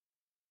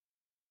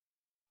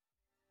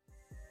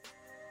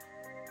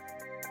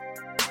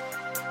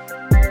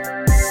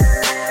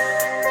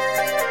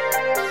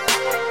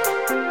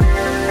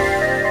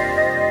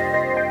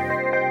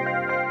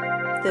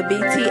The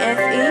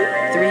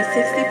BTSE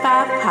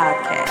 365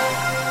 podcast.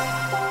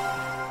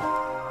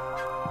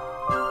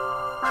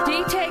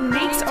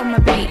 D-Techniques on the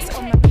beats.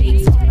 On the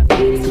beats. On the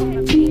beats. On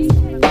the beats.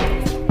 On the beats.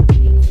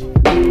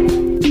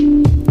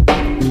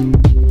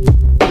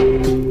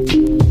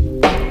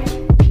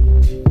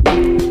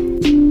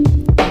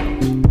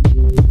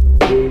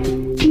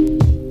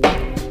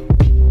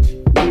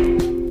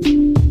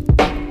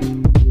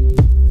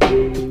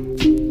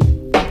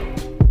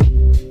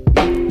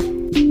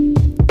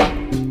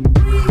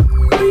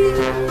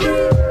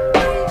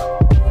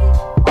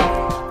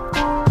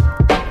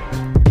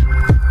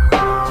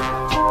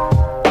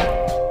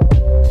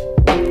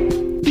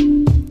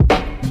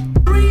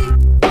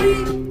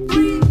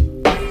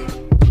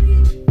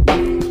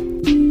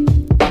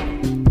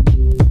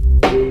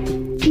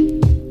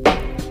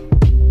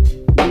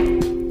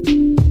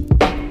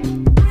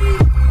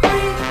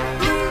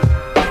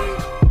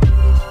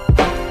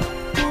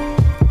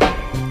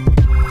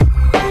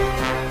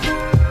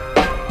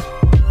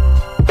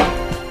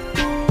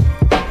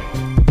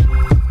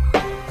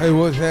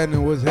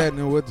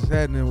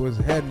 What's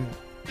happening?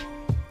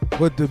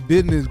 What the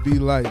business be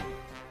like?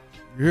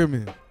 You hear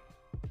me?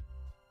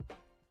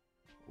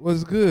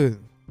 What's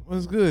good?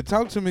 What's good?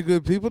 Talk to me,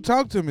 good people.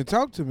 Talk to me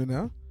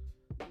now.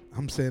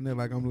 I'm saying that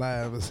like I'm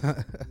live.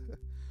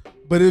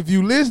 But if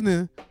you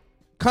listening,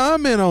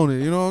 comment on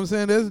it. You know what I'm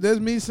saying? That's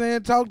me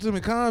saying talk to me,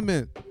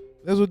 comment.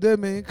 That's what that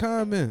means,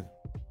 comment.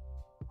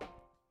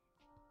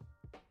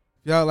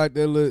 Y'all like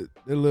that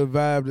little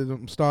vibe that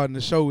I'm starting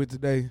the show with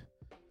today.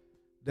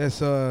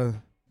 That's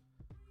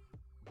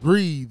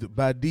Breathe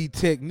by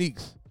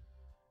D-Techniques.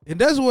 And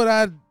that's what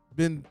I've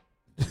been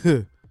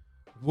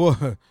boy,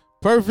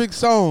 perfect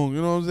song,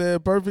 you know what I'm saying?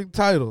 Perfect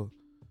title.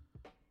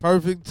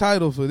 Perfect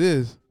title for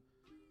this.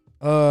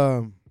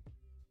 But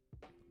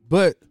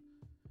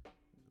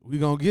we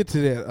gonna get to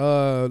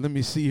that. Let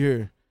me see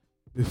here.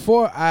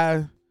 Before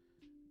I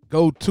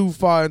go too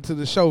far into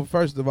the show,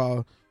 first of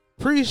all,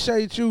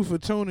 appreciate you for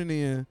tuning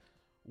in.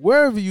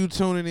 Wherever you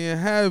tuning in,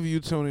 however you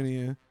tuning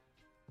in.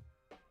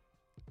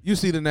 You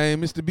see the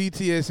name. It's the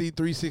BTSE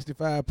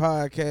 365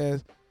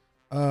 podcast.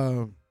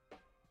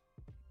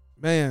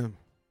 Man,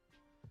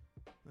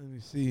 let me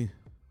see.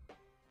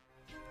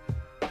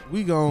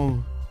 We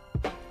gon'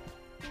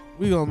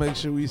 make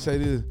sure we say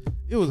this.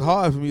 It was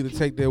hard for me to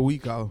take that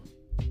week off.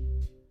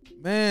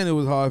 Man, it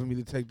was hard for me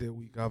to take that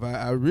week off.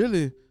 I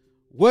really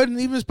wasn't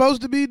even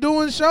supposed to be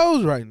doing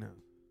shows right now.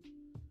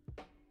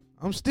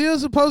 I'm still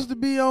supposed to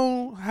be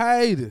on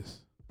hiatus.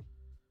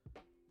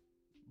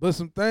 But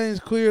some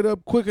things cleared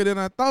up quicker than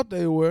I thought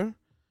they were.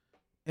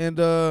 And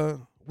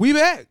we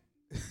back.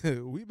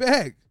 We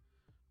back.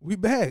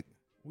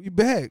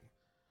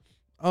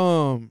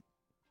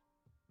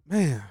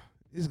 Man,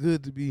 it's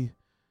good to be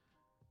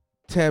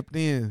tapped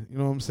in. You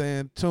know what I'm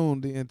saying?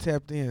 Tuned in,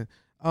 tapped in.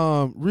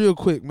 Real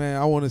quick, man,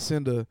 I want to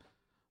send a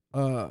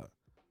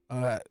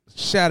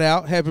shout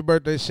out. Happy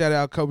birthday shout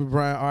out, Kobe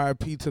Bryant,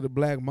 RIP to the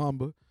Black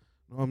Mamba. You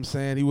know what I'm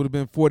saying? He would have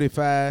been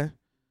 45.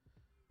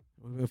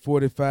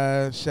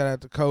 Shout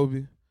out to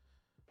Kobe,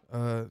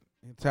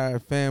 entire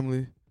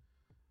family,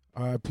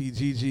 RIP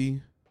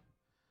GG.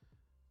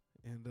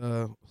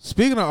 And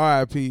speaking of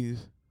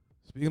RIPs,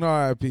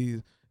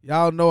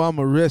 y'all know I'm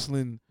a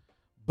wrestling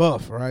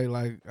buff, right?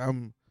 Like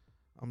I'm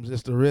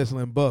just a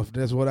wrestling buff.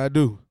 That's what I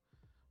do.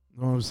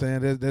 You know what I'm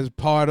saying? That's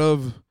part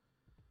of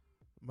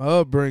my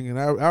upbringing.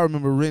 I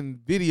remember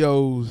renting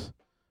videos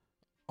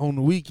on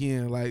the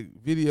weekend, like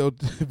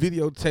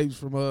videotapes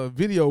from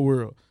Video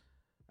World.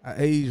 I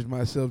aged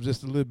myself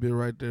just a little bit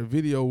right there.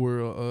 Video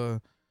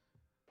World.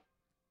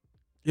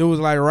 It was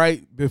like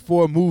right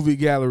before Movie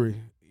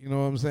Gallery. You know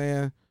what I'm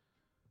saying?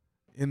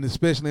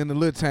 Especially in the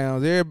little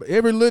towns.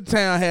 Every little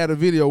town had a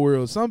Video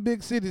World. Some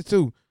big cities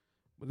too.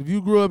 But if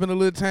you grew up in a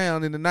little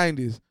town in the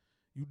 90s,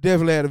 you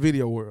definitely had a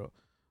Video World.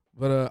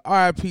 But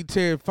RIP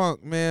Terry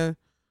Funk, man.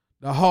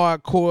 The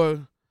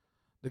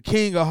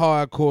king of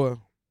hardcore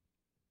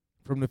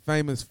from the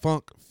famous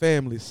Funk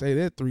family. Say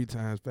that 3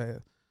 times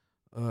fast.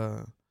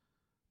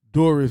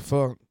 Dory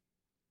Funk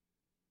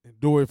and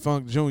Dory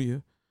Funk Jr.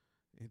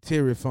 and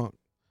Terry Funk.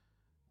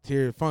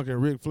 Terry Funk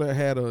and Ric Flair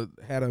had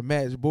a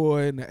match,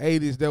 boy, in the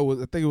 80s. That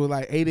was, I think it was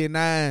like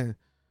 89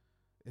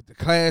 at the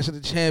Clash of the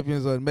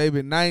Champions, or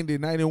maybe 90,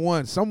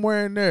 91,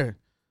 somewhere in there.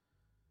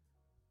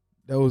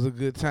 That was a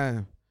good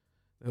time.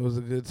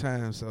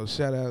 So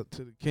shout out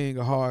to the king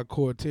of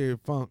hardcore, Terry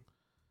Funk.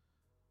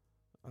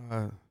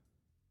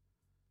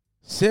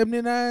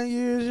 79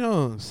 years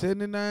young.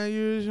 79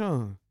 years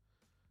young.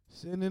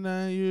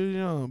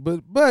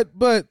 But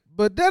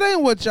that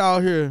ain't what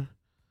y'all here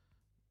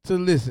to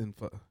listen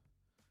for.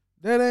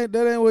 That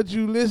ain't what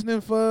you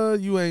listening for.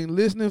 You ain't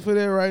listening for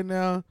that right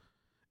now.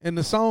 And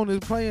the song is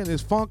playing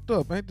is funked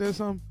up. Ain't that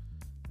something?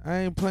 I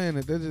ain't playing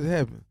it. That just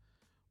happened.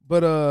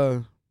 But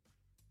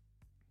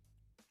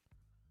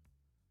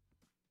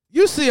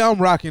you see I'm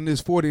rocking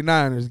this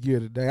 49ers gear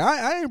today.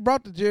 I ain't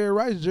brought the Jerry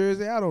Rice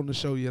jersey out on the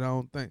show yet, I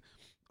don't think.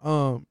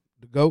 The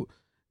GOAT.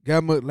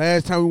 Got my,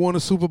 last time we won a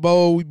Super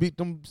Bowl, we beat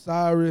them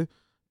sorry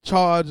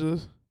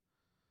Chargers.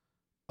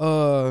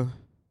 But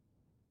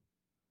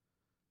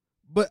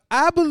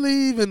I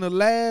believe in the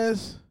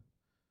last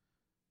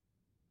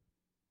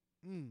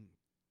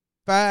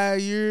 5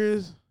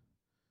 years,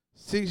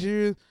 6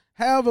 years,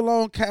 however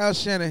long Kyle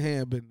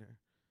Shanahan been there,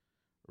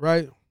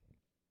 right?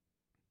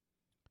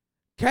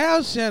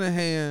 Kyle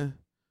Shanahan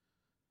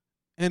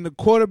in the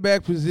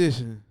quarterback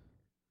position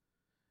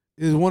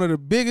is one of the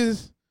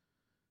biggest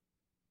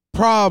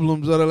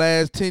problems of the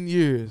last 10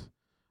 years.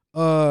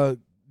 Good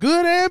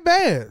and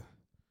bad.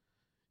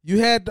 You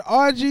had the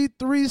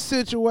RG3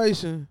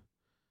 situation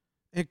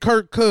and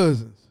Kirk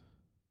Cousins.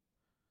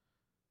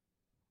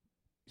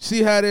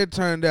 See how that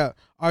turned out.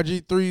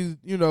 RG3,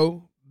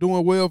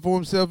 doing well for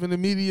himself in the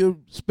media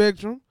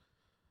spectrum.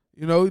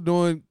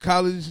 Doing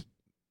college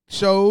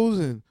shows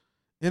and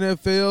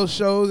NFL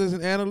shows as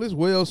an analyst,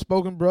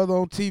 well-spoken brother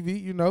on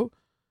TV,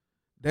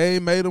 They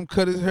ain't made him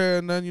cut his hair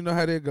or nothing. You know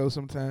how that goes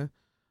sometimes.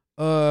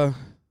 I'm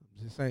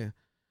just saying.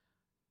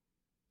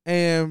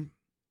 And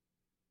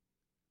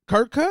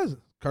Kirk Cousins.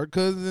 Kirk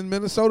Cousins in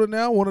Minnesota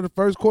now, one of the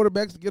first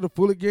quarterbacks to get a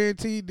fully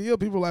guaranteed deal.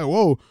 People are like,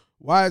 whoa,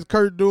 why is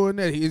Kirk doing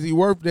that? Is he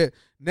worth that?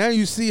 Now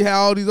you see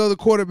how all these other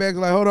quarterbacks are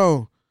like, hold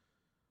on.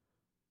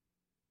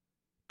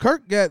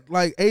 Kirk got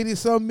like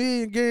 80-some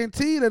million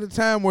guaranteed at a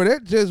time where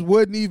that just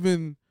wasn't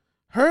even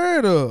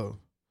heard of.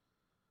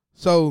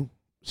 So,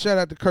 shout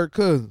out to Kirk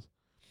Cousins.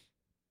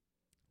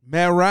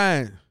 Matt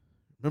Ryan,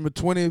 remember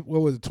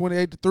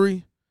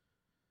 28-3?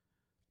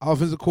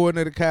 Offensive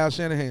coordinator Kyle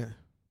Shanahan.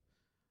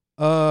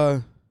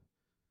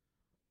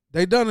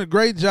 They done a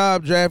great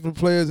job drafting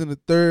players in the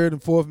 3rd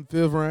and 4th and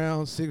 5th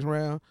round, 6th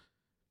round,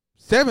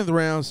 7th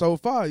round so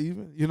far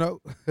even,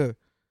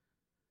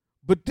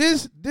 But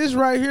this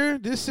right here,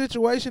 this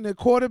situation at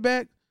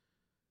quarterback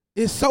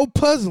is so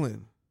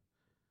puzzling.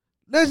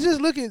 Let's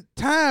just look at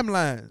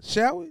timelines,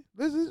 shall we?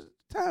 This is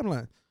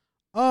timeline.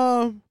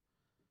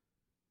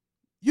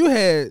 You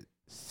had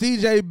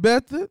C.J.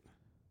 Beathard,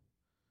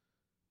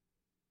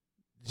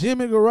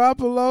 Jimmy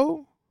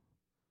Garoppolo,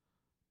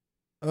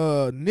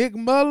 Nick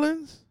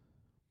Mullins.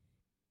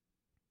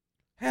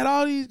 Had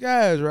all these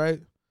guys, right?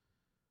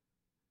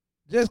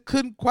 Just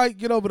couldn't quite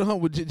get over the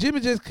hump with Jimmy.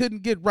 Just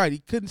couldn't get right. He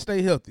couldn't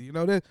stay healthy.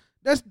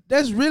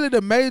 That's really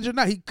the major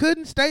knock. He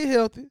couldn't stay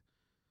healthy.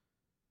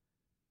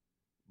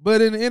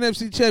 But in the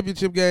NFC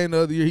Championship game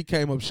the other year, he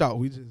came up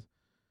short.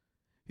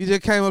 He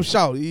just came up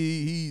short.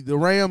 The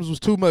Rams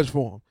was too much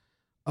for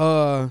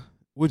him,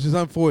 which is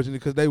unfortunate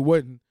because they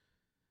wasn't.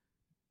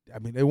 I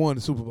mean, they won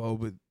the Super Bowl,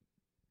 but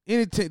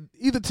either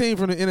team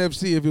from the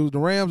NFC, if it was the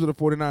Rams or the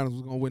 49ers,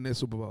 was going to win that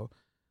Super Bowl.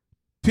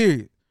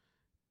 Period.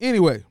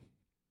 Anyway,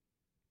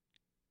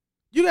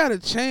 you got a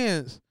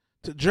chance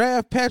to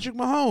draft Patrick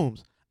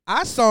Mahomes.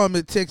 I saw him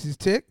at Texas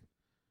Tech.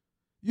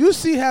 You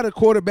see how the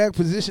quarterback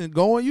position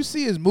going. You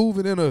see it's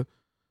moving in a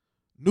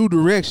new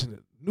direction,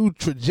 a new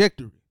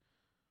trajectory.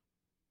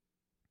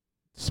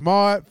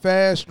 Smart,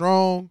 fast,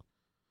 strong,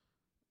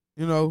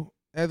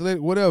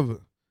 athletic, whatever.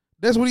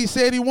 That's what he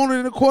said he wanted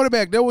in a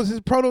quarterback. That was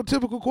his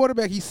prototypical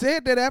quarterback. He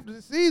said that after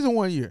the season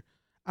one year.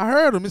 I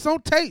heard him. It's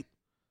on tape.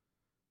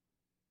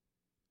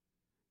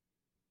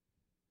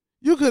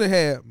 You could have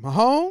had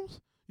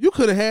Mahomes. You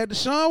could have had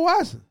Deshaun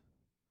Watson.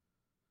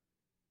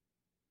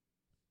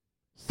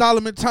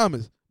 Solomon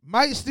Thomas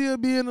might still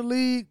be in the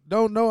league.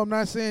 Don't know. I'm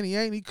not saying he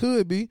ain't. He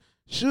could be.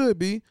 Should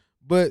be.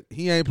 But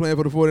he ain't playing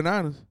for the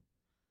 49ers.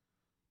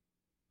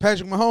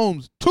 Patrick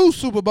Mahomes, 2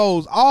 Super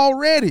Bowls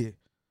already.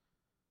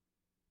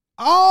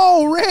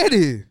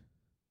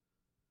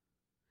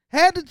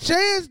 Had the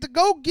chance to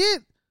go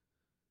get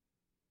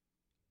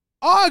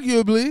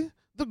arguably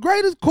the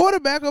greatest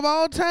quarterback of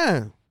all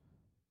time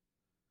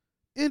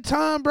in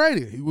Tom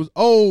Brady. He was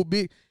old,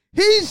 big.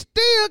 He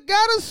still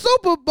got a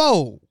Super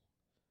Bowl.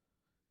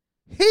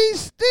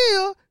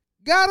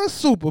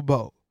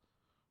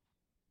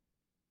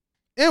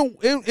 And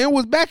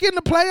was back in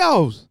the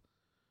playoffs.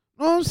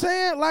 You know what I'm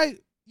saying?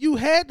 Like, you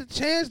had the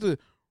chance to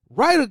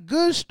write a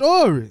good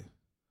story.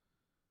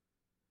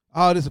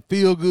 Oh, this is a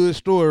feel-good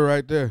story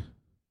right there.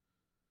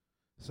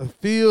 It's a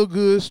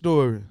feel-good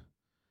story.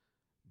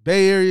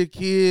 Bay Area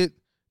kid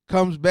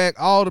comes back,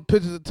 all the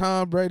pictures of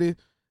Tom Brady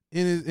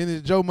in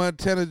his Joe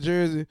Montana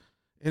jersey,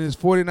 in his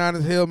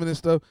 49ers helmet and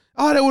stuff.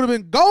 Oh, that would have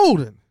been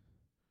golden.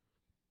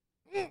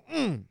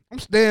 I'm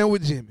staying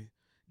with Jimmy.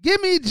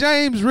 Give me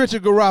James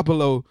Richard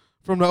Garoppolo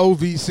from the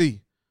OVC.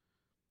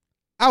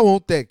 I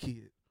want that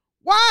kid.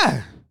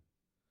 Why?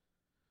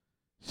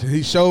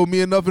 He showed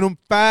me enough of them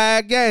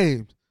 5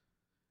 games.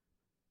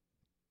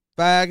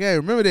 5 games.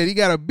 Remember that. He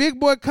got a big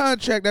boy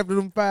contract after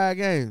them 5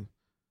 games.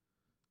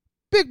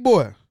 Big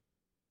boy.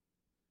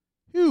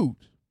 Huge.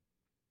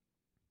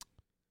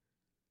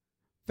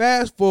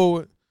 Fast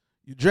forward,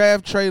 you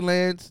draft Trey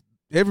Lance.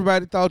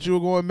 Everybody thought you were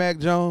going Mac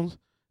Jones.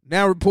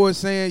 Now reports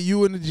saying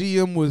you and the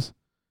GM was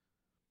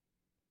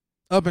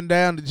up and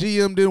down. The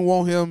GM didn't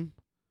want him.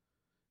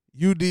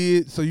 You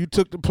did, so you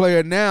took the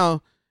player.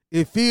 Now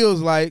it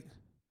feels like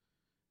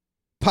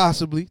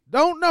possibly,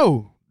 don't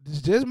know,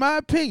 it's just my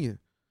opinion,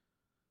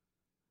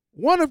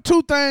 one of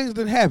 2 things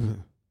that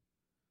happened.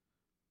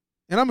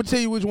 And I'm going to tell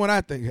you which one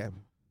I think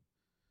happened.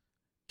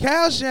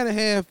 Kyle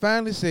Shanahan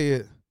finally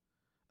said,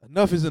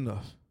 enough is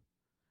enough.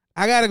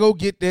 I got to go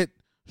get that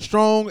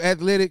strong,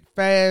 athletic,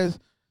 fast,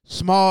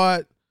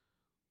 smart,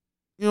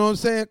 you know what I'm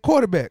saying,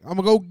 quarterback. I'm going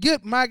to go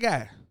get my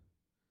guy.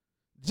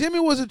 Jimmy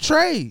was a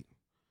trade.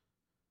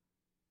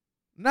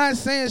 Not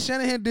saying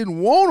Shanahan didn't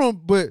want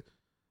him, but it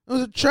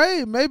was a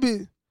trade. Maybe,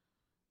 you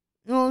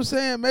know what I'm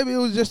saying, maybe it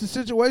was just a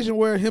situation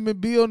where him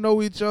and Bill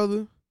know each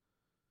other.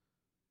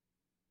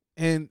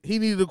 And he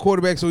needed a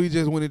quarterback, so he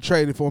just went and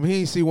traded for him. He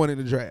didn't see one in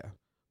the draft.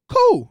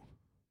 Cool.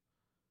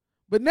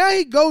 But now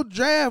he go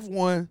draft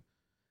one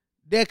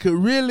that could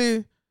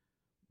really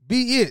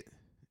be it.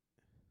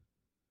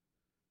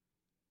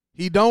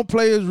 He don't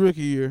play his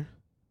rookie year.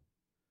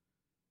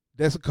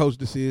 That's a coach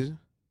decision.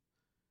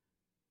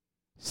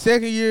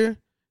 Second year,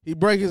 he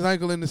break his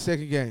ankle in the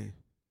second game.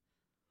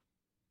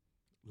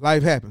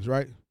 Life happens,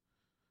 right?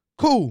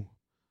 Cool.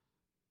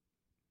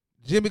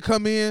 Jimmy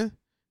come in,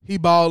 he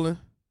balling.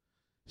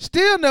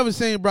 Still never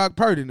seen Brock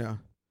Purdy now.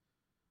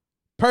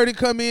 Purdy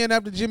come in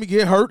after Jimmy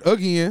get hurt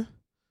again.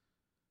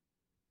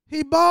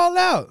 He ball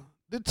out.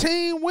 The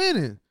team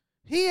winning.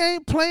 He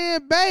ain't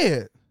playing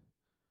bad.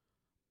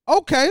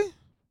 Okay.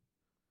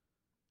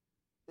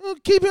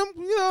 Keep him,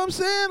 you know what I'm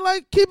saying?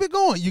 Like, keep it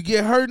going. You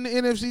get hurt in the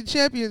NFC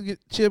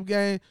Championship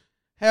game,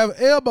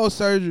 have elbow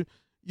surgery.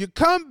 You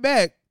come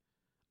back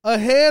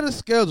ahead of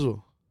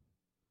schedule.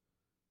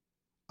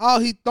 All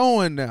he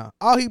throwing now.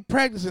 All he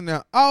practicing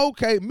now. Oh,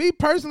 okay. Me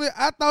personally,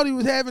 I thought he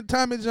was having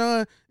Tommy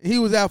John and he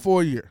was out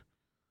for a year.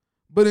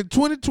 But in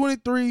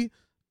 2023,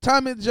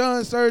 Tommy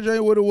John surgery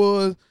ain't what it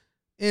was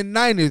in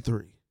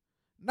 93.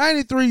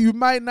 93, you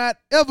might not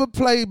ever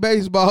play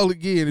baseball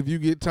again if you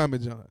get Tommy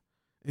John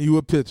and you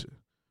a pitcher.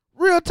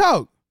 Real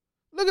talk.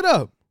 Look it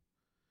up.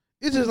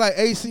 It's just like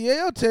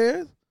ACL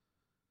tears.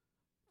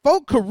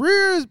 Folk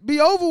careers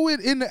be over with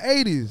in the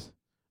 80s,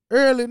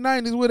 early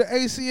 90s with an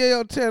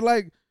ACL tear.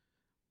 Like,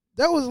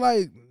 that was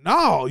like,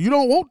 no, you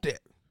don't want that.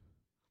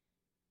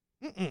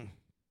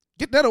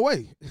 Get that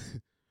away.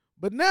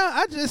 But now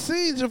I just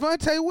seen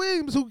Javonte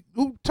Williams,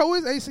 who tore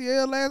his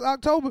ACL last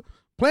October,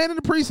 playing in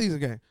the preseason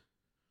game.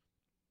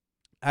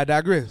 I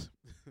digress.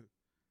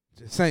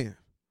 Just saying.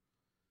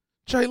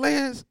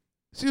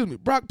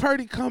 Brock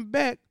Purdy come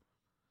back.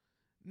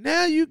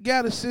 Now you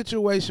got a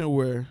situation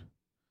where,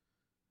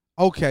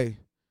 okay,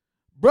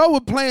 bro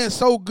was playing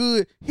so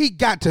good, he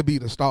got to be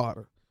the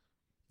starter.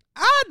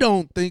 I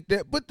don't think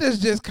that, but that's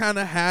just kind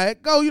of how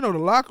it go. You know, the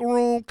locker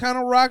room kind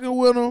of rocking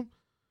with him.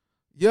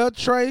 Yeah,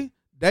 Trey,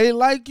 they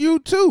like you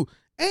too.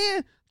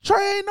 And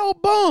Trey ain't no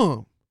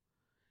bum.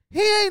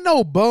 He ain't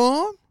no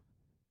bum.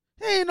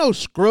 He ain't no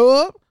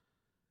scrub.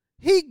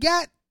 He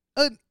got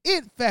an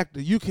it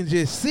factor. You can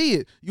just see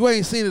it. You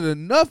ain't seen it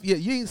enough yet.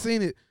 You ain't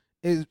seen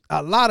it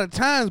a lot of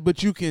times,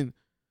 but you can,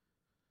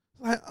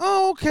 like,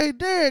 oh, okay,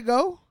 there you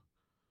go.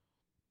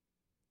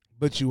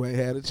 But you ain't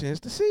had a chance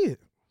to see it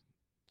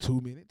too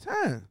many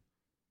times.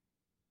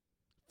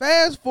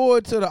 Fast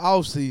forward to the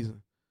offseason.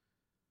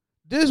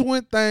 This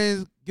when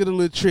things get a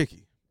little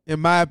tricky, in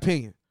my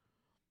opinion.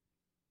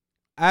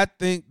 I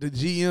think the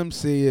GM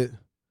said,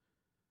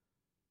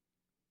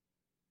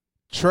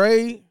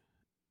 Trey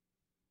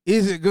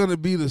isn't going to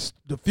be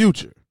the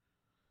future.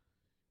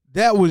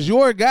 That was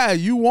your guy.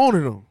 You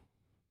wanted him.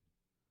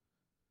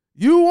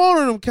 You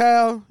wanted him,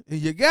 Kyle, and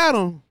you got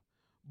him,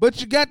 but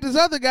you got this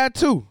other guy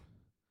too.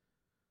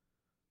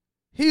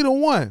 He the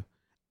one.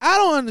 I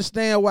don't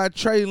understand why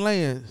Trey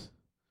Lance.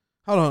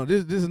 Hold on,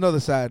 this is another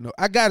side note.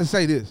 I got to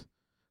say this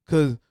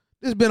because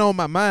this has been on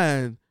my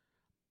mind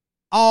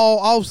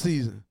all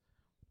offseason.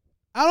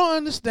 I don't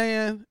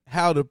understand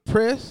how the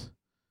press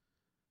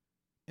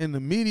and the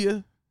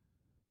media,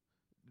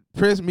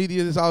 press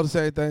media is all the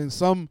same thing.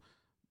 Some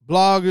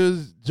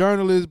bloggers,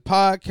 journalists,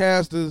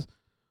 podcasters,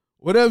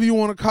 whatever you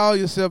want to call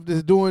yourself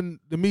that's doing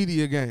the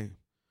media game.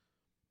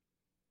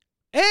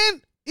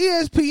 And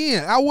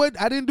ESPN.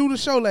 I didn't do the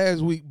show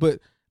last week, but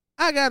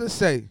I got to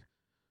say,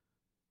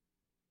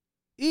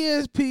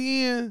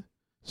 ESPN,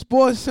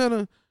 Sports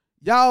Center,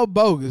 y'all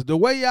bogus. The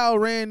way y'all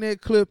ran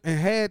that clip and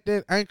had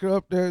that anchor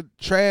up there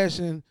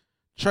trashing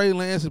Trey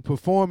Lance's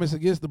performance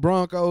against the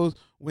Broncos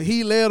when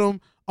he led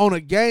them on a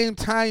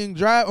game-tying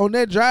drive,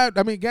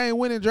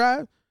 game-winning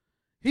drive,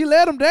 he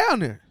led them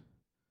down there.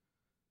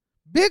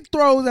 Big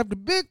throws after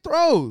big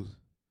throws.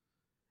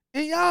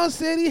 And y'all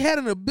said he had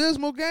an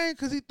abysmal game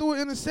because he threw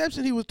an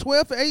interception. He was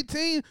 12 for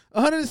 18,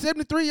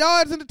 173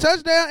 yards and a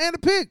touchdown and a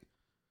pick.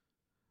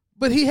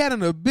 But he had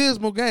an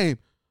abysmal game,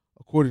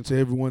 according to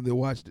everyone that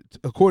watched it,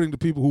 according to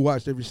people who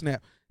watched every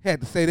snap. Had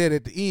to say that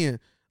at the end.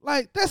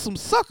 Like, that's some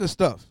sucker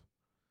stuff.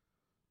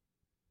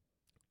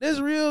 That's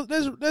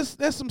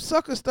some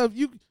sucker stuff.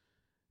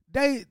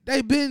 They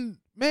been,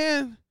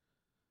 man,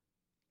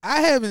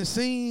 I haven't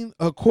seen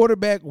a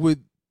quarterback with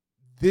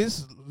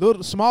this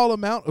little small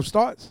amount of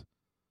starts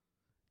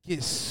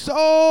get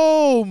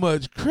so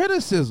much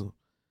criticism.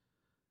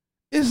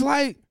 It's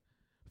like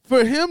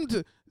for him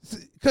to,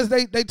 because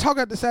they talk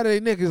out the side of their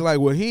neck, it's like,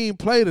 well, he ain't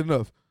played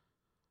enough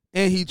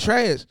and he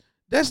trashed.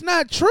 That's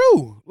not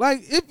true.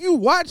 Like, if you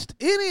watched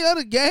any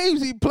other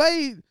games he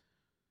played,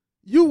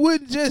 you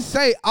wouldn't just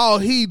say, oh,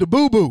 he the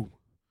boo-boo.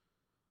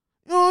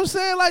 You know what I'm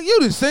saying? Like, you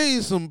done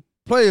seen some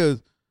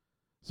players,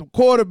 some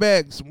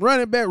quarterbacks, some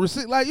running back,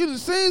 like, you done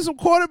seen some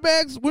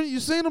quarterbacks when you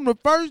seen them the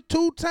first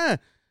 2 times.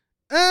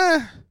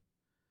 I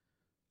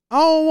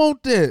don't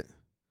want that.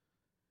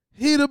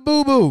 He the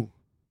boo-boo.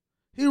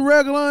 He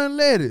regular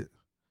unleaded.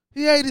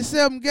 He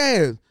 87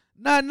 gas,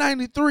 not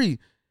 93.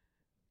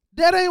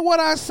 That ain't what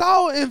I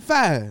saw in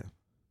 5.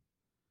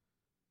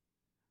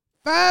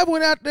 5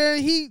 went out there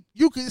and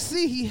you can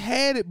see he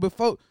had it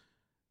before.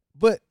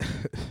 But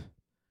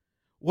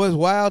what's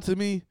wild to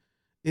me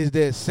is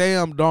that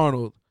Sam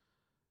Darnold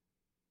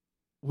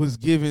was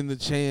given the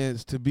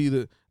chance to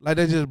be like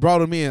they just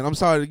brought him in. I'm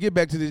sorry to get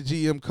back to the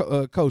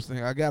GM coach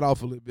thing. I got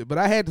off a little bit, but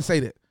I had to say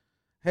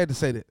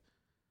that.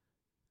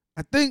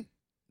 I think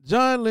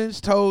John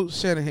Lynch told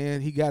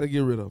Shanahan he got to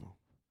get rid of him.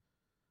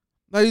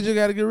 No, you just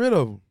got to get rid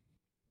of him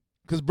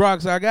because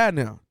Brock's our guy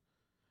now.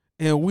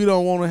 And we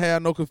don't want to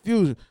have no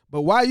confusion.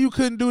 But why you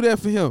couldn't do that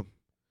for him?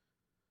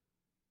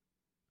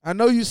 I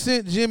know you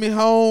sent Jimmy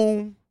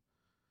home,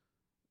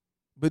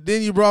 but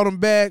then you brought him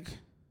back.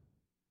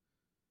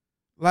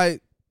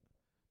 Like,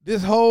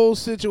 this whole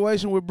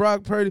situation with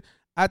Brock Purdy,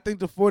 I think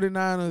the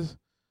 49ers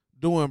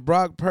doing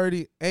Brock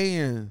Purdy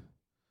and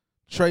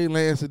Trey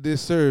Lance a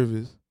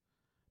disservice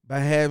by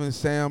having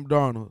Sam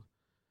Darnold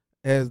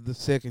as the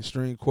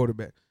second-string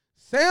quarterback.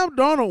 Sam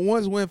Darnold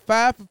once went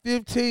 5 for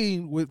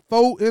 15 with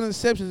 4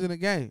 interceptions in a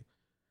game.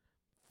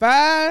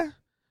 5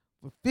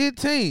 for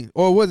 15,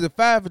 or was it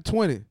 5 for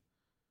 20?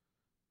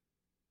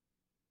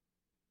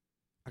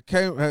 I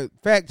can't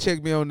fact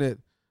check me on that.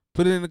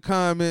 Put it in the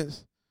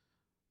comments.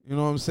 You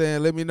know what I'm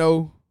saying? Let me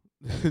know.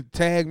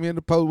 Tag me in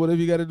the post, whatever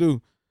you got to do.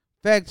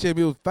 Fact check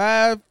me. It was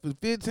 5 for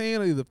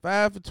 15 or either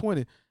 5 for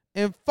 20.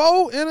 And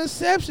 4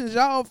 interceptions,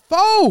 y'all.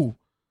 4.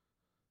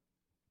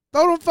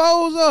 Throw them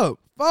 4s up.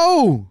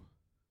 4.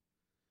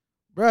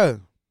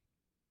 Bruh.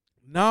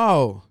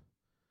 No.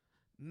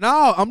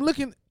 I'm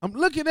looking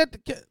at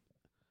the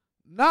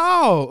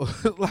No.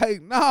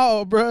 Like,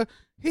 no, bruh.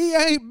 He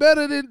ain't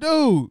better than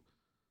dude.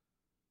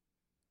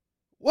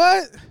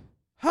 What?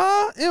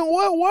 Huh? In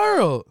what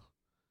world?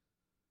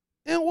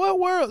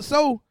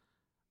 So,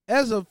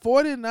 as a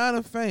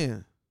 49er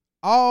fan,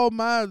 all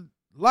my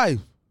life,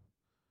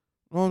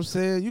 you know what I'm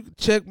saying? You can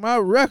check my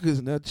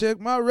records now, check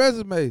my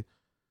resume.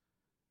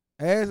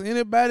 Ask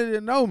anybody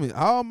that know me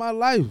all my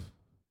life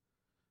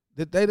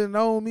that they done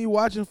known me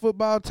watching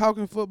football,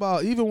 talking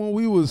football, even when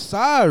we was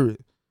sorry.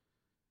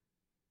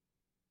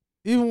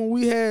 Even when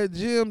we had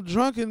Jim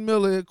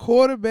Drunkenmiller at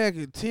quarterback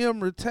and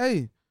Tim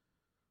Rattay.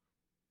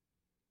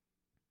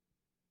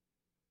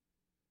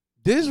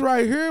 This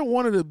right here,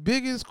 one of the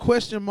biggest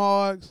question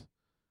marks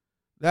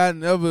that I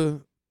never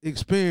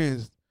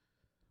experienced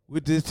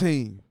with this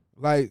team.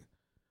 Like,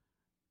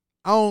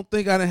 I don't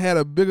think I done had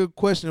a bigger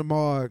question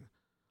mark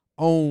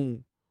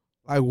on,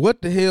 like,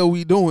 what the hell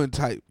we doing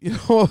type. You know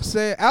what I'm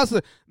saying?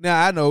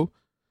 Now, I know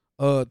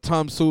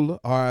Tom Sula,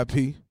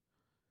 R.I.P.,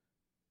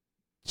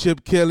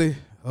 Chip Kelly,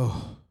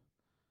 oh,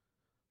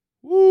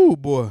 woo,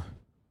 boy.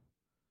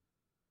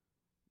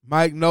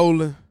 Mike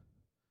Nolan,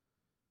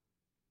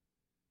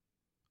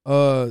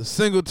 Mike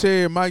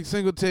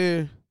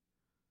Singletary,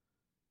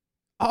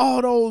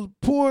 all those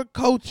poor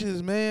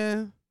coaches,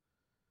 man.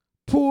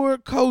 Poor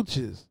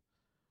coaches.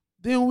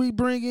 Then we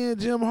bring in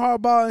Jim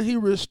Harbaugh and he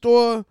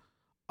restore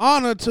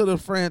honor to the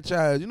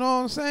franchise. You know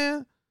what I'm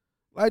saying?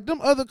 Like, them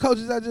other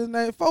coaches I just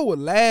named, folk were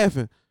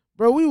laughing.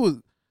 Bro,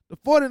 the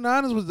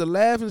 49ers was the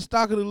laughing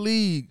stock of the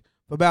league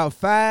for about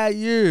 5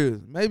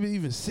 years, maybe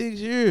even 6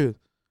 years.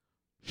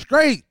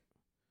 Straight.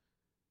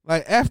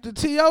 Like, after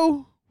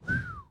T.O.,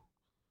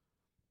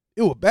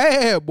 it was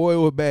bad, boy. It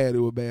was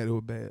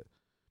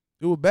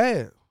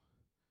bad.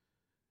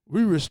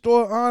 We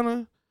restore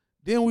honor.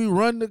 Then we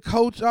run the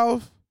coach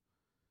off.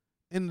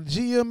 And the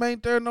GM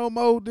ain't there no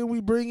more. Then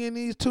we bring in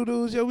these 2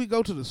 dudes. Yeah, we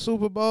go to the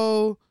Super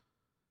Bowl.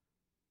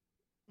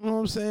 You know what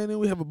I'm saying? Then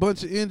we have a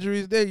bunch of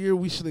injuries. That year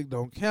we slick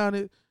don't count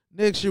it.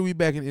 Next year we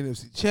back in the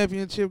NFC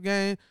Championship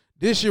game.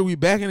 This year we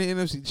back in the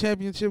NFC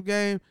Championship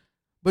game.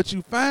 But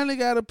you finally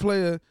got a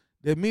player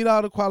that meet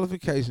all the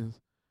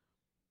qualifications.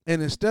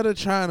 And instead of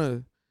trying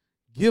to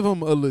give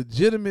him a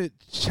legitimate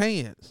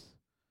chance,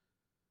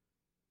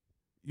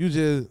 you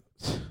just,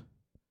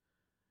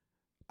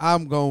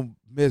 I'm going to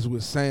mess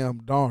with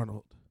Sam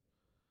Darnold.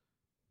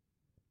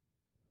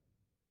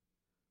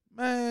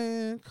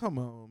 Man, come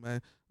on,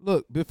 man.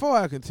 Look, before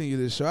I continue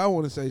this show, I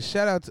want to say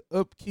shout out to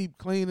Upkeep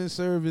Cleaning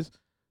Service,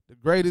 the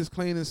greatest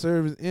cleaning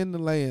service in the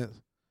land.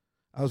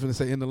 I was going to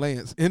say in the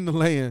land.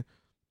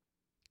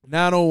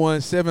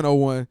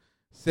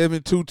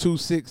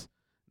 901-701-7226.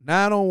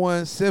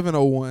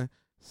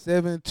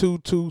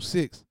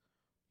 901-701-7226.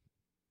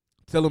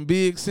 Tell them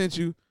Bigg sent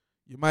you.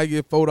 You might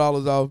get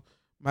 $4 off,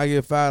 might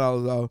get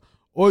 $5 off,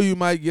 or you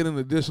might get an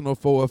additional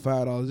 $4 or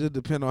 $5. Just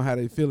depending on how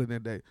they feeling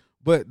that day.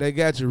 But they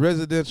got you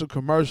residential,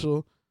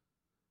 commercial.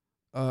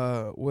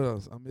 What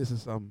else? I'm missing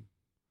something.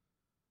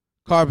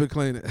 Carpet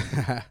cleaning.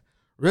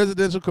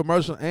 Residential,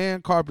 commercial,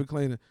 and carpet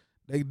cleaning.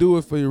 They do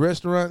it for your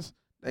restaurants.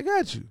 They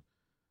got you.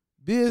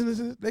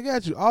 Businesses, they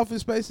got you.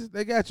 Office spaces,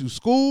 they got you.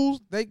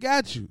 Schools, they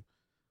got you.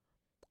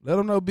 Let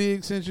them know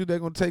Bigg sent you. They're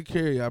going to take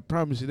care of you. I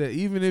promise you that.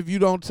 Even if you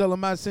don't tell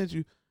them I sent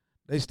you,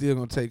 they still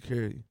going to take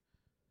care of you.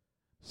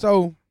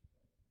 So,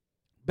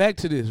 back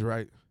to this,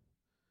 right?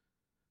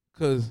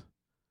 Because,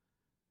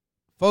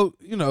 folk,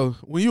 you know,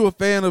 when you a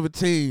fan of a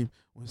team,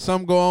 when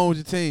something go on with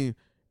your team,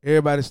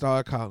 everybody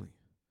start calling you.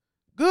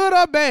 Good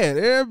or bad.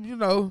 You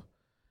know,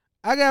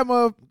 I got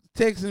my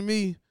texting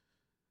me.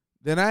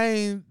 Then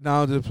I'm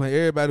just playing.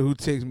 Everybody who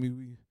texts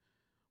me,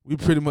 we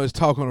pretty much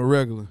talk on a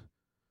regular.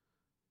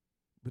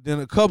 But then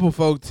a couple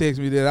folks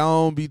text me that I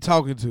don't be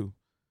talking to.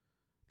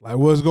 Like,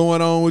 what's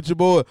going on with your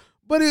boy?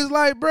 But it's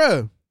like,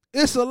 bruh,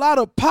 it's a lot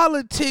of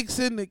politics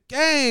in the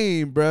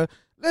game, bruh.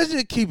 Let's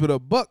just keep it a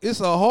buck.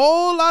 It's a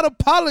whole lot of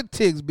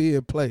politics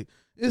being played.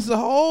 It's a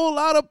whole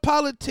lot of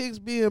politics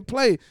being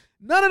played.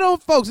 None of them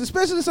folks,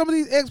 especially some of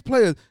these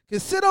ex-players, can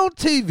sit on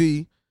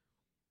TV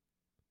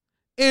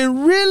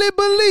and really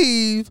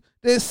believe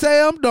that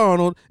Sam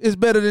Darnold is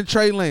better than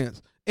Trey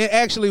Lance and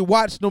actually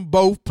watch them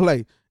both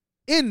play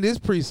in this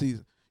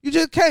preseason. You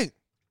just can't.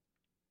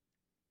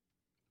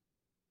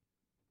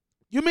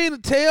 You mean to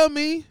tell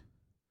me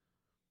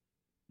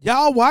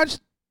y'all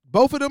watched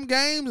both of them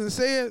games and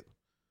said,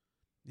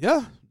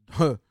 yeah,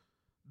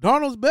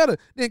 Darnold's better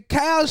than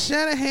Kyle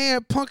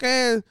Shanahan, punk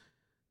ass.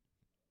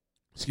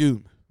 Excuse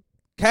me.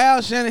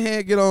 Kyle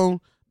Shanahan get on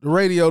the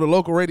radio, the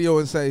local radio,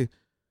 and say,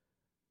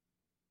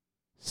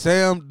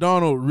 Sam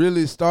Darnold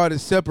really started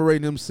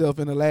separating himself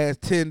in the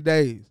last 10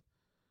 days.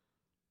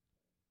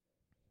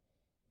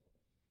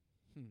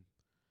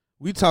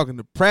 We talking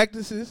to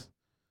practices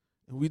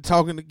and we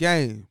talking the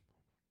game.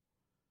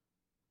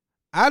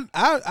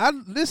 I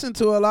listened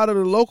to a lot of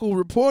the local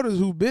reporters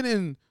who've been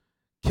in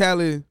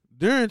Cali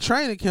during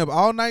training camp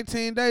all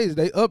 19 days.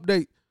 They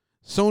update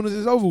soon as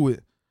it's over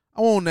with.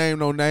 I won't name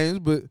no names,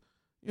 but,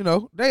 you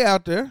know, they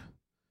out there.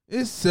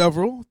 It's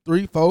several,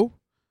 3, 4.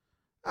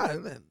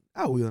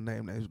 I will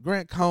name names.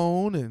 Grant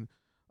Cohn and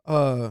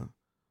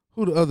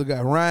who the other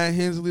guy? Ryan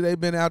Hensley. They've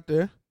been out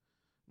there.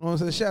 You know what I'm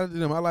saying? Shout out to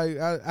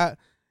them.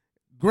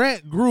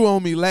 Grant grew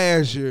on me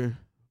last year,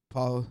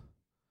 Paul.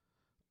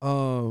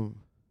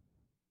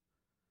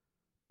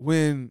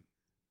 When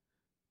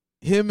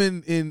him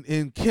and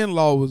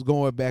Kinlaw was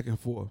going back and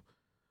forth.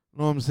 You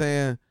know what I'm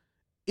saying?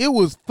 It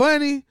was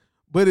funny,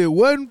 but it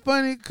wasn't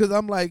funny because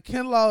I'm like,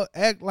 Kinlaw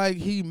act like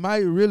he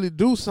might really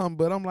do something,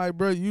 but I'm like,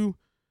 bro, you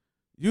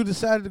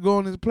decided to go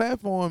on his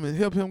platform and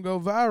help him go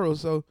viral.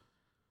 So,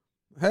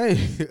 hey,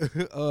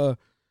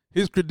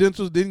 his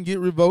credentials didn't get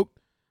revoked.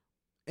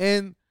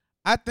 And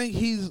I think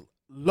he's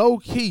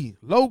low-key.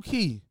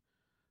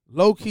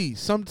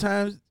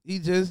 Sometimes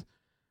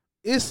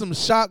it's some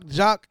shock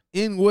jock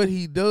in what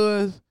he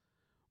does,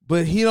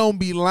 but he don't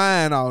be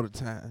lying all the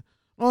time.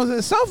 You know what I'm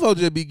saying? Some folks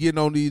just be getting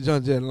on these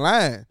junks just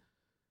lying.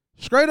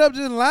 Straight up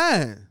just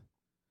lying.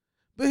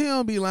 But he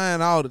don't be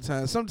lying all the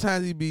time.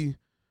 Sometimes he be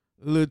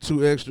a little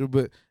too extra,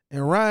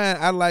 and Ryan,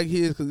 I like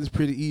his because it's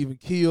pretty even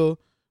keel. You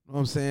know what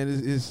I'm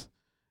saying?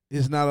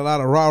 It's not a lot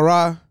of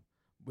rah-rah,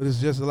 but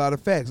it's just a lot of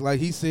facts. Like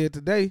he said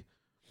today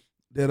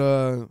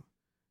that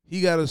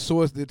he got a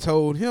source that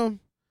told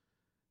him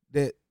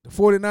that the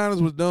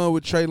 49ers was done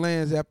with Trey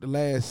Lance after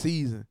last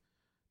season.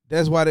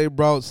 That's why they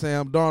brought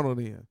Sam Darnold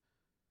in.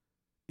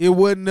 It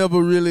wasn't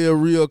never really a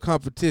real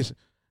competition.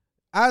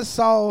 I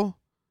saw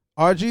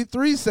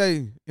RG3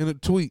 say in a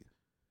tweet,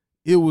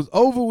 it was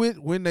over with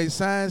when they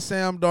signed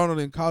Sam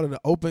Darnold and called it an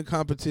open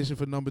competition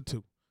for number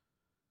 2.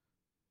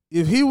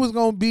 If he was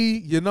gonna be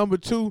your number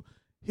 2,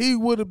 he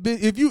would have been.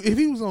 If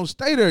he was gonna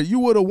stay there, you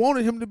would have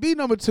wanted him to be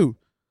number 2.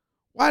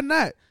 Why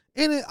not?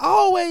 And it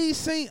always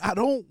seemed, I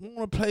don't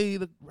want to play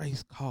the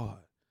race card,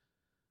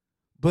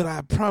 but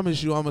I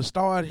promise you, I'm gonna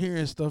start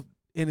hearing stuff,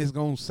 and it's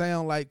gonna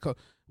sound like,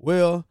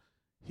 well,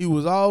 he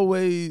was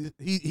always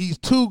he's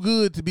too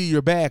good to be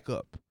your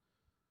backup.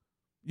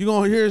 You're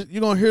gonna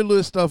hear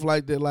little stuff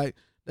like that. Like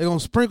they're gonna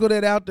sprinkle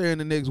that out there in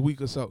the next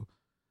week or so.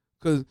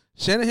 Cause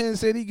Shanahan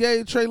said he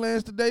gave Trey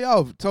Lance the day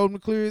off, told him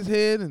to clear his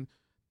head and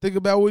think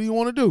about what he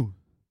want to do.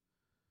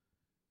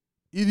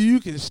 Either you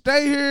can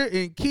stay here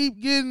and keep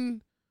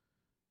getting,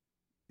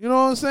 you know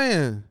what I'm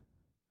saying?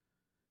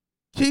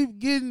 Keep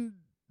getting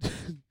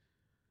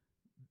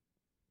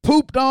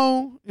pooped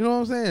on, you know what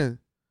I'm saying?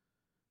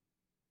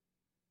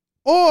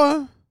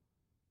 Or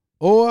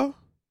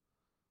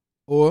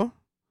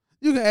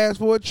you can ask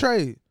for a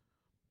trade.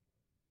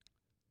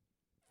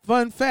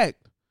 Fun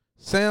fact,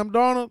 Sam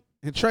Darnold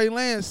and Trey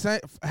Lance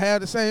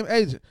have the same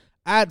agent.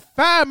 I'd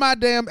fire my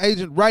damn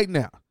agent right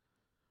now.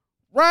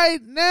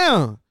 Right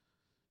now.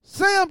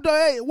 Sam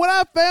Darnold, when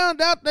I found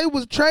out they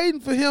was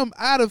trading for him,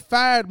 I'd have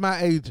fired my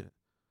agent.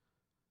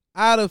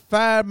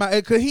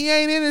 Because he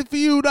ain't in it for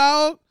you,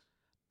 dog.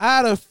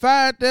 I'd have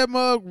fired that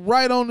mug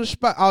right on the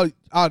spot. Oh,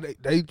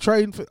 they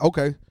trading for,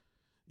 okay.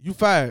 You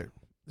fired.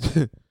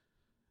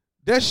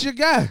 That's your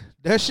guy.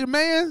 That's your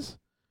man's.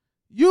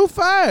 You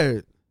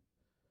fired.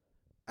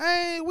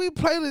 We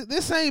play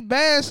this ain't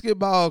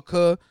basketball,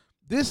 cuz.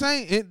 This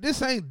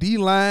ain't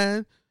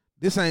D-line.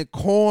 This ain't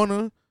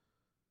corner.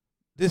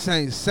 This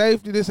ain't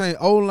safety. This ain't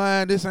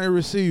O-line. This ain't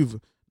receiver.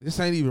 This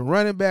ain't even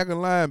running back or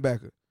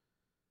linebacker.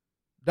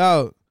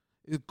 Dog,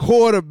 it's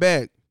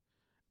quarterback.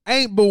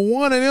 Ain't but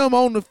one of them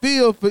on the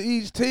field for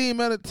each team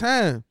at a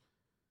time.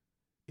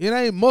 It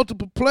ain't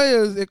multiple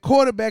players at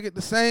quarterback at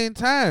the same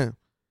time.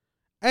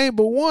 Ain't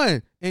but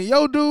one. And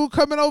your dude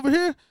coming over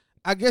here,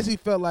 I guess he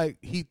felt like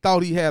he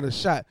thought he had a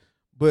shot,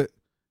 but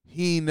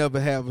he ain't never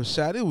have a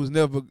shot. It was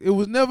never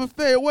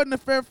fair. It wasn't a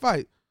fair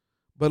fight.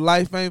 But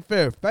life ain't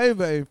fair.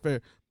 Favor ain't fair.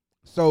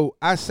 So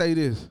I say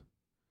this.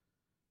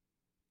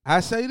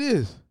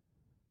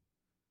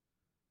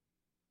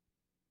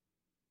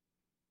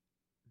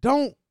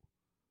 Don't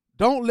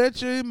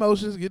let your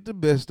emotions get the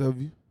best of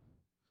you.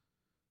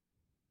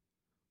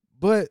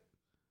 But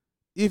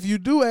if you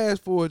do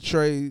ask for a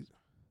trade,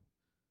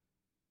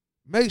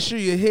 make sure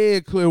your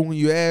head clear when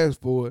you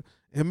ask for it,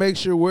 and make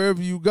sure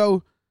wherever you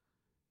go,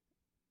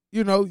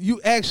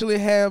 you actually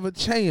have a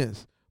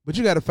chance. But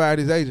you got to fire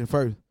this agent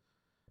first.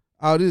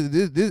 Oh,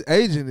 this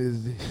agent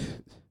is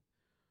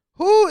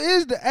who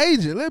is the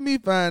agent? Let me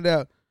find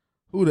out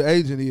who the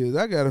agent is.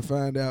 I got to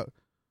find out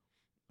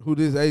who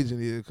this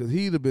agent is, because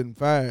he'd have been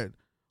fired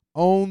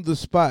on the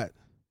spot.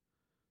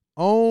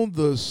 On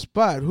the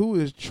spot. Who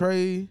is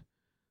Trey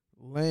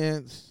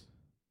Lance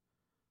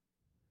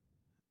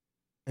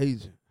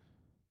agent?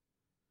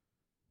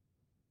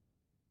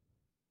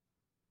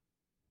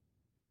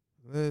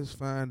 Let's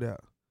find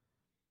out.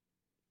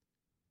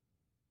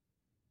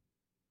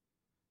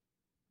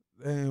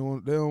 They don't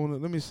want to.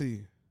 Let me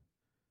see.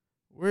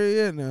 Where he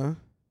at now?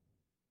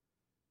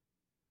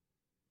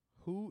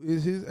 Who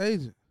is his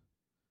agent?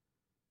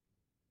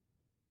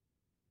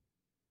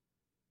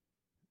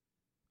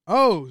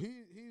 Oh,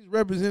 he's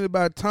represented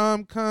by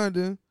Tom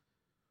Condon,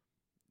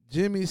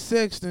 Jimmy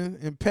Sexton,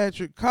 and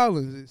Patrick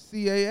Collins at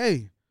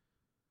CAA.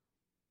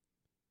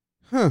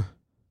 Huh.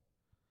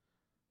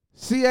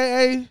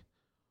 CAA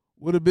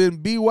would have been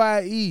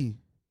BYE.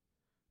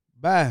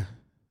 Bye.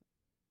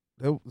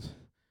 That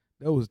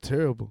was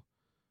terrible.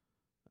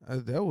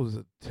 That was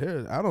a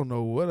terrible. I don't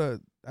know what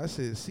I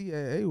said.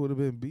 CAA would have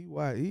been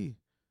BYE.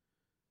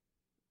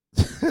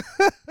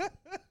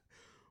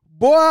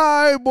 Boy,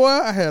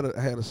 I had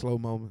a slow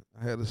moment.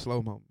 I had a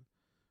slow moment.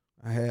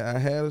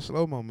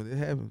 It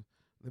happened.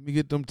 Let me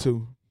get them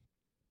two.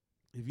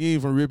 If you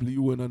ain't from Ripley,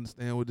 you wouldn't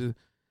understand what this.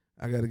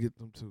 I gotta get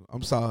them two.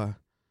 I'm sorry.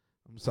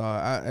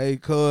 Hey,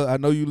 cuz, I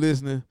know you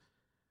listening.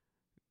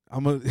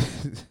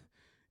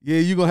 Yeah,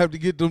 you gonna have to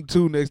get them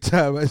two next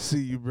time I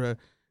see you, bro.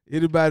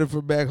 Anybody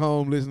from back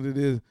home listening to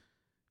this,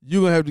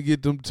 you gonna have to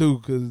get them two,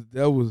 because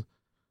that was,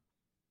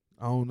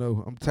 I don't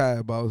know. I'm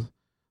tired, boss.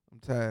 I'm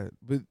tired.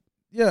 But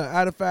yeah,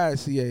 I'd have fired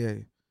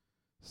CAA.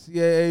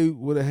 CAA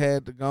would have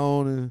had to go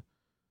on, and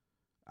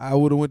I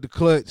would have went to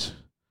clutch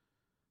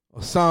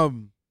or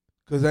something,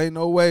 because ain't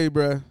no way,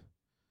 bruh.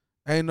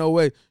 Ain't no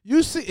way.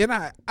 You see, and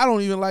I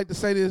don't even like to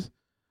say this,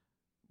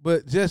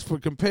 but just for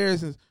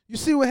comparisons, you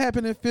see what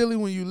happened in Philly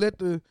when you let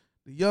the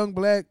young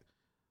black,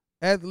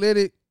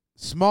 athletic,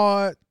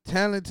 smart,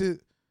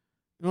 talented,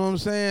 you know what I'm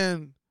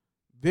saying,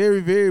 very,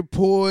 very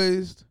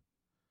poised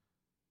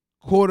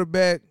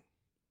quarterback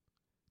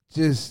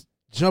just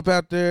jump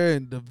out there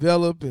and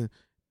develop, and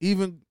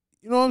even,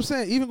 you know what I'm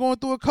saying, even going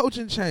through a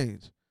coaching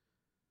change.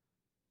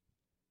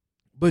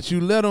 But you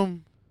let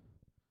him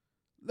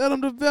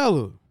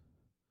develop.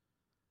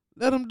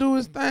 Let him do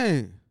his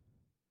thing.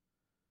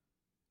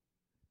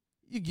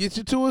 You get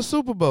you to a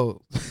Super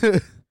Bowl.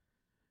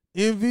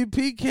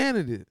 MVP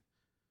candidate.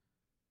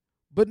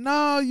 But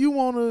now you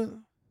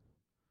wanna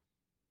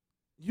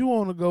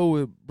go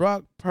with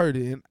Brock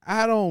Purdy, and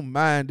I don't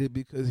mind it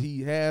because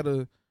he had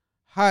a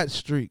hot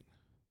streak.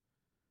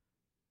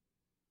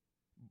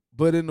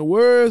 But in the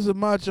words of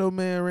Macho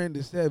Man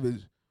Randy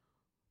Savage,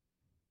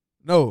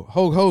 no,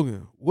 Hulk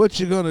Hogan, what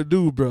you gonna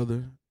do,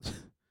 brother?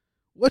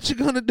 What you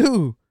gonna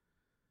do?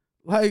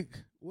 Like,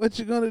 what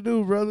you gonna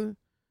do, brother?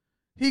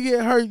 He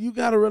get hurt, you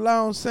gotta rely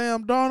on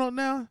Sam Darnold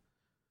now?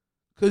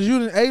 Because you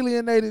done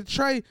alienated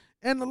Trey.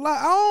 And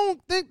I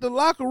don't think the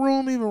locker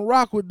room even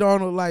rock with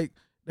Darnold like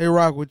they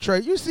rock with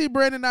Trey. You see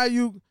Brandon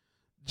Ayuk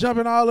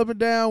jumping all up and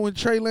down when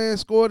Trey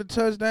Lance scored a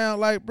touchdown.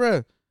 Like,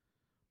 bruh,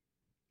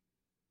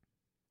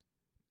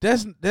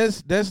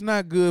 that's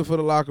not good for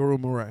the locker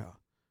room morale.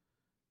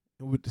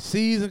 And with the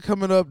season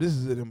coming up, this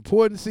is an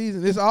important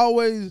season. It's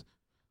always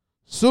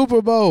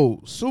Super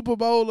Bowl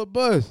or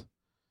bust.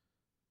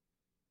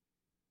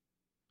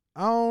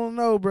 I don't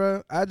know,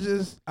 bro. I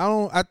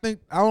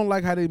don't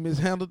like how they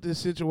mishandled this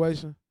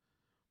situation.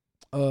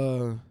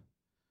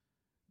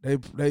 They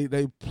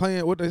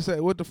playing what they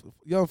say. What the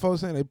young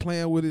folks saying? They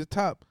playing with his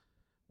top.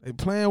 They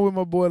playing with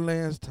my boy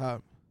Lance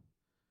top.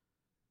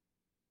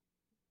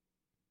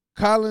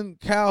 Colin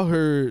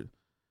Cowherd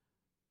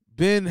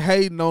been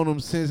hating on him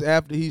since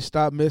after he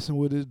stopped messing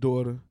with his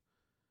daughter.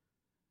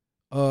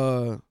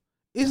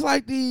 It's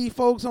like the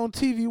folks on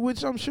TV,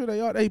 which I'm sure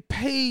they are. They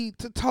paid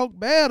to talk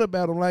bad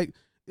about him. Like,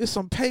 it's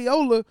some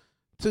payola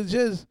to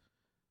just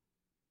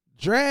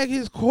drag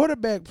his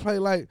quarterback play.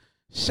 Like,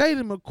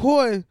 Shady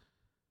McCoy,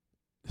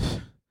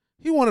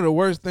 he one of the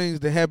worst things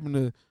that happened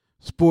to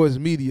sports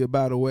media,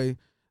 by the way.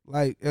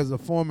 Like, as a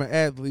former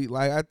athlete,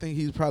 like, I think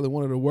he's probably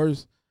one of the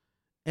worst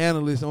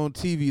analysts on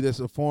TV that's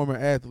a former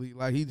athlete.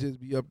 Like, he just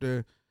be up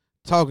there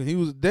talking. He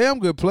was a damn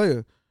good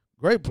player.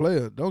 Great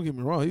player. Don't get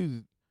me wrong. He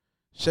was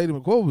Shady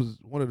McCoy was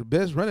one of the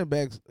best running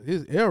backs of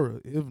his era,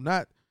 if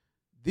not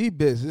the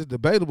best. It's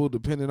debatable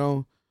depending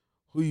on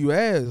who you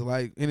ask.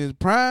 Like, in his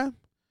prime,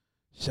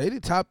 Shady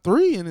top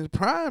 3 in his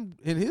prime,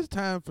 in his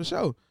time for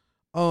sure.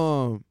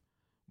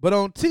 But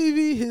on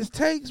TV, his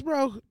takes,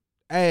 bro,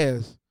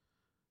 ass,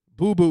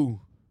 boo-boo,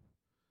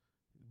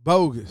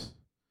 bogus,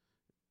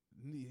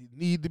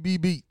 need to be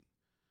beat.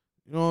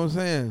 You know what I'm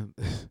saying?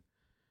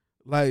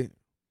 Like,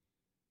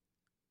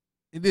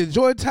 and then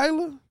Joy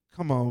Taylor,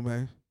 come on,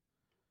 man.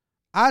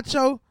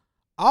 Acho,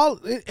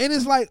 and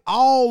it's like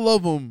all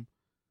of them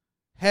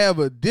have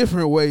a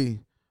different way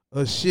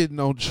of shitting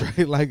on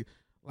Trey. Like,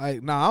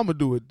 nah, I'm gonna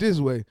do it this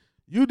way.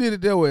 You did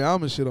it that way, I'm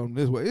gonna shit on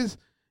this way.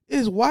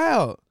 It's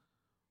wild.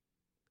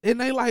 And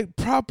they like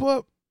prop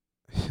up.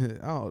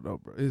 I don't know,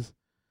 bro.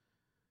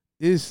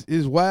 It's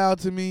wild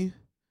to me.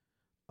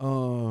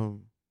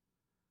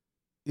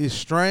 It's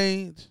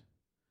strange.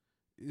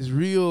 It's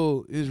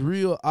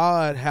real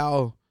odd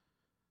how,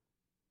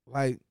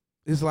 like,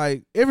 it's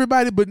like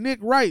everybody but Nick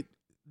Wright,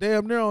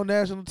 damn near on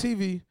national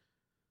TV,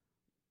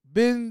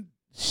 been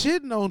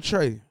shitting on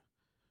Trey.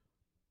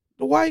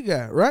 The white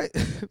guy, right?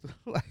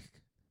 Like,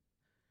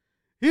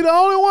 he the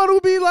only one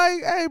who be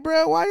like, hey,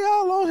 bro, why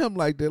y'all on him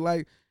like that?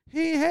 Like,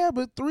 he ain't had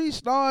but 3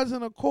 stars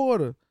in a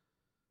quarter.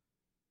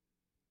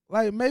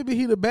 Like, maybe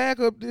he the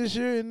backup this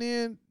year, and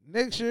then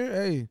next year,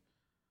 hey,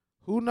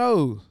 who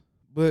knows?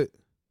 But,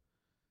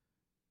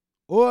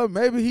 or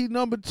maybe he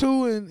number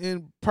 2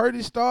 and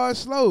Purdy starts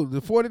slow.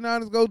 The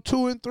 49ers go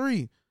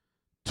 2-3,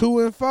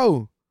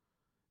 2-4,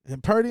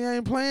 and Purdy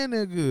ain't playing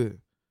that good.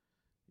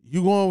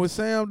 You going with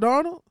Sam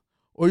Darnold,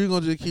 or you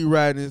going to just keep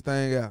riding this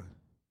thing out?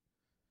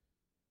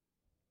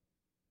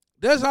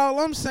 That's all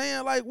I'm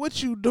saying. Like,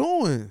 what you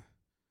doing?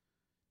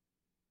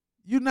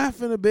 You not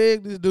finna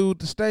beg this dude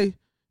to stay.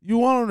 You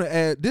want him to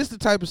add. This the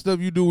type of stuff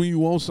you do when you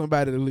want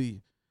somebody to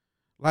leave.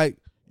 Like,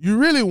 you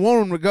really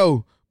want him to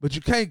go, but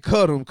you can't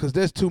cut him because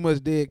there's too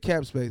much dead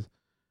cap space.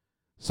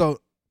 So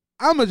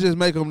I'm going to just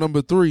make him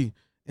number 3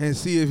 and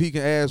see if he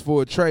can ask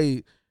for a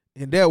trade.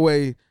 And that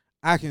way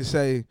I can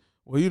say,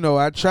 well, you know,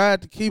 I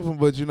tried to keep him,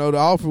 but, you know, the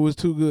offer was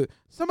too good.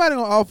 Somebody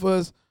going to offer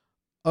us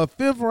a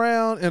 5th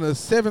round and a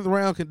 7th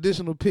round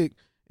conditional pick,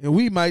 and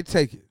we might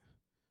take it,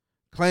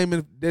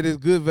 claiming that it's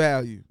good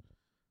value.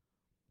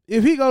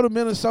 If he go to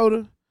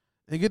Minnesota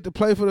and get to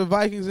play for the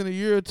Vikings in a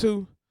year or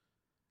 2,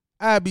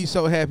 I'd be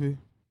so happy.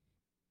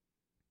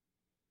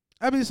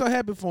 I'd be so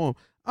happy for him.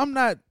 I'm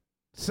not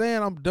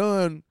saying I'm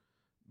done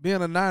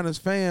being a Niners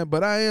fan,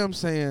 but I am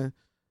saying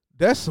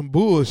that's some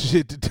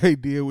bullshit that they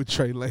did with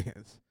Trey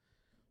Lance.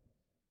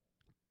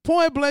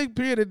 Point blank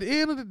period. At the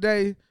end of the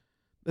day,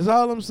 that's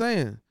all I'm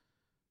saying.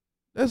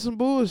 That's some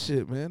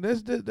bullshit, man.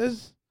 That's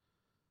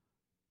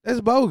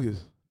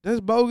bogus.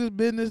 That's bogus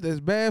business. That's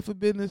bad for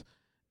business.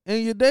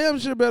 And you damn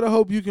sure better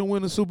hope you can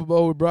win a Super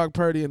Bowl with Brock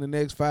Purdy in the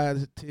next 5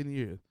 to 10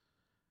 years.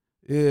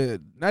 Yeah,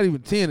 not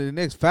even 10, in the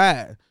next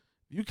 5.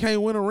 You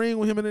can't win a ring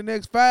with him in the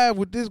next 5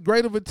 with this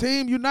great of a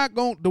team. You're not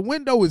going. The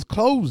window is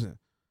closing.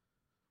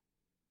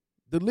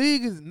 The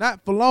league is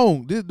not for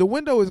long. The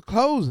window is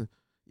closing.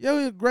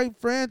 You're a great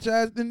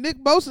franchise. And Nick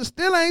Bosa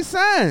still ain't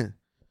signed.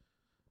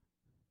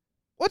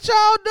 What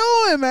y'all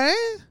doing, man?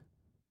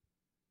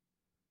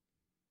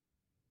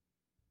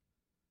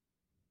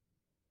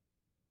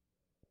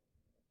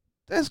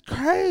 That's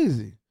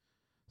crazy.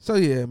 So,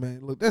 yeah, man.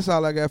 Look, that's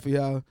all I got for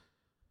y'all.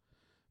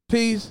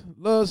 Peace.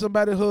 Love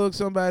somebody, hug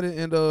somebody,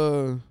 and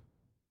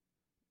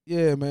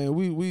yeah, man,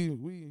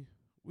 we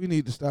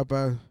need to stop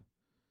our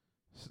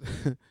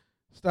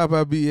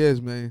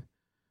BS, man.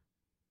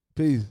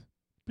 Peace.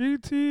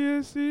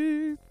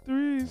 BTSC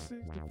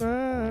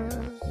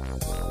 365.